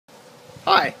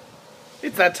Hi,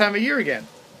 it's that time of year again.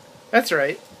 That's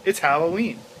right, it's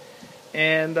Halloween.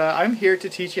 And I'm here to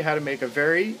teach you how to make a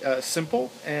very simple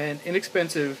and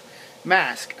inexpensive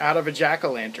mask out of a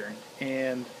jack-o'-lantern.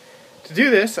 And to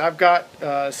do this, I've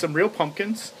got some real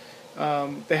pumpkins.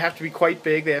 They have to be quite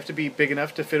big. They have to be big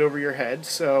enough to fit over your head,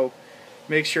 so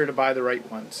make sure to buy the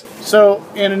right ones. So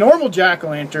in a normal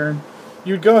jack-o'-lantern,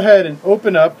 you'd go ahead and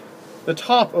open up the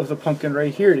top of the pumpkin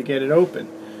right here to get it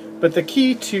open. But the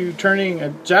key to turning a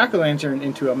jack-o'-lantern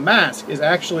into a mask is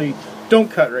actually don't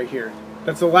cut right here.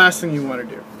 That's the last thing you want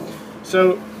to do.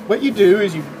 So what you do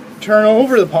is you turn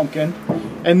over the pumpkin,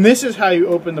 and this is how you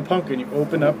open the pumpkin. You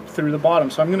open up through the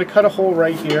bottom. So I'm going to cut a hole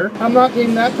right here. I'm not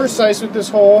being that precise with this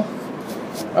hole.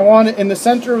 I want it in the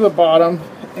center of the bottom,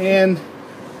 and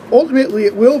ultimately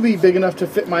it will be big enough to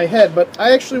fit my head, but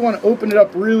I actually want to open it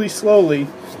up really slowly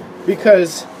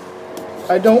because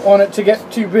I don't want it to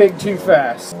get too big too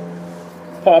fast.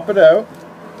 Pop it out.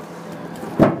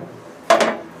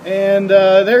 And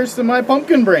there's my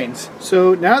pumpkin brains.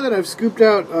 So now that I've scooped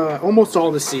out almost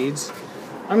all the seeds,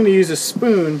 I'm going to use a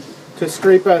spoon to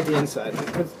scrape out the inside.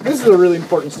 This is a really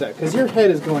important step because your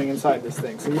head is going inside this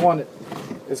thing, so you want it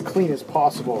as clean as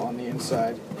possible on the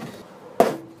inside.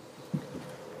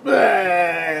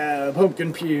 Ah,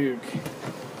 pumpkin puke.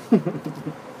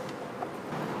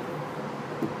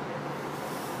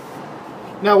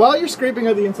 Now, while you're scraping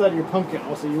out the inside of your pumpkin,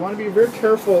 also, you want to be very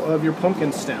careful of your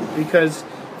pumpkin stem, because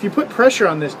if you put pressure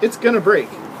on this, it's going to break.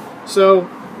 So,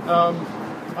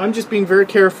 I'm just being very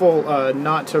careful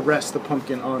not to rest the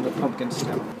pumpkin on the pumpkin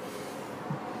stem.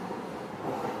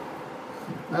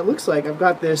 It looks like I've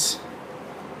got this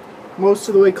most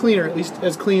of the way clean, or at least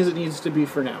as clean as it needs to be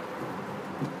for now.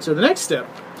 So the next step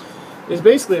is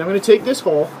basically I'm going to take this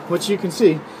hole, which you can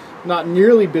see, not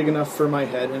nearly big enough for my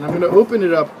head, and I'm going to open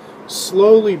it up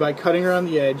slowly by cutting around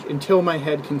the edge until my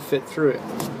head can fit through it.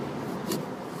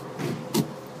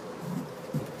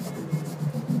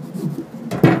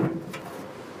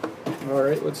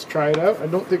 Alright, let's try it out. I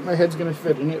don't think my head's going to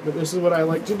fit in it, but this is what I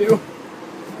like to do.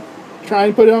 Try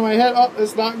and put it on my head. Oh,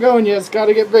 it's not going yet. It's got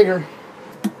to get bigger.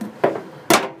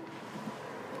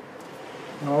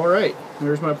 Alright,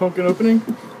 there's my pumpkin opening.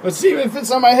 Let's see if it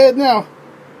fits on my head now.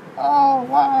 Oh,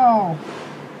 wow.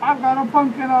 I've got a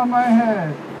pumpkin on my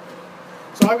head.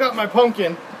 So I've got my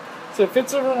pumpkin, so it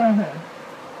fits over my head.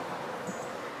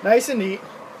 Nice and neat.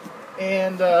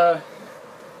 And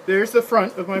there's the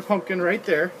front of my pumpkin right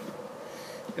there.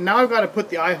 And now I've got to put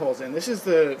the eye holes in. This is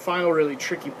the final really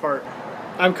tricky part.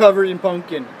 I'm covered in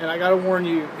pumpkin, and I got to warn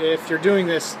you, if you're doing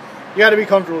this, you got to be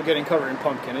comfortable getting covered in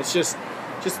pumpkin. It's just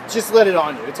let it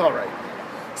on you. It's all right.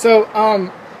 So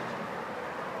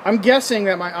I'm guessing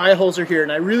that my eye holes are here,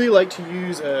 and I really like to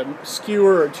use a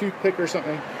skewer or a toothpick or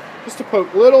something just to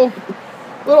poke little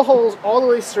holes all the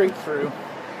way straight through.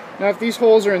 Now, if these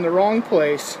holes are in the wrong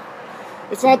place,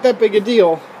 it's not that big a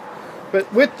deal.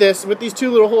 But with these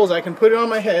two little holes, I can put it on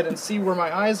my head and see where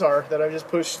my eyes are that I just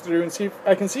pushed through, and see if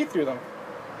I can see through them.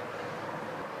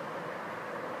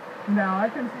 Now I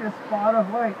can see a spot of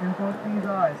light in both these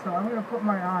eyes, so I'm going to put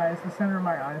my eyes, the center of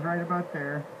my eyes, right about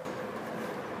there.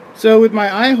 So with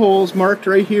my eye holes marked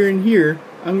right here and here,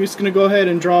 I'm just going to go ahead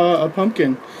and draw a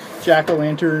pumpkin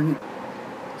jack-o'-lantern.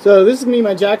 So this is me,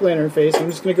 my jack-o'-lantern face.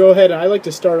 I'm just going to go ahead, and I like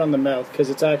to start on the mouth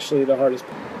because it's actually the hardest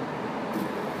part.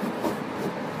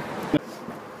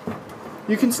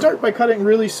 You can start by cutting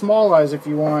really small eyes if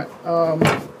you want,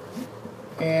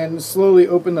 and slowly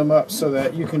open them up so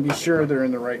that you can be sure they're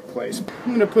in the right place. I'm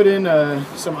going to put in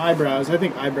some eyebrows. I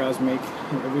think eyebrows make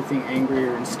everything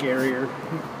angrier and scarier.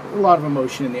 A lot of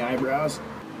emotion in the eyebrows.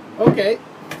 Okay,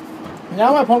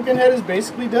 now my pumpkin head is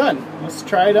basically done. Let's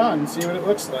try it on and see what it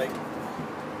looks like.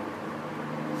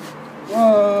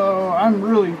 Whoa, I'm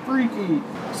really freaky.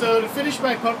 So to finish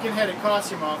my pumpkin headed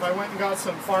costume off, I went and got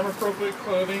some farm appropriate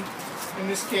clothing. In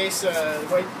this case,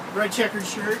 a red checkered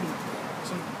shirt and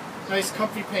some nice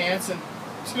comfy pants. And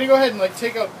I'm just going to go ahead and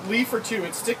take a leaf or two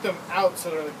and stick them out so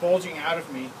they're bulging out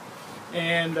of me.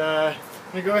 And I'm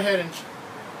going to go ahead and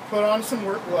put on some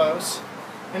work gloves.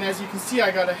 And as you can see,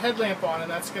 I got a headlamp on,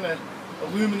 and that's going to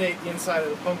illuminate the inside of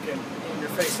the pumpkin in your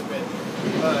face a bit.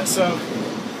 So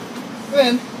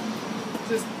then,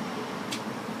 just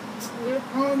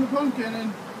slip on the pumpkin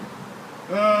and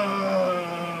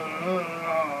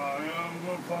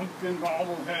pumpkin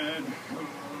bobblehead.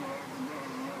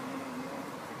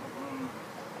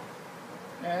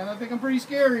 And I think I'm pretty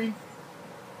scary.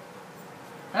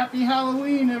 Happy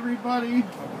Halloween, everybody.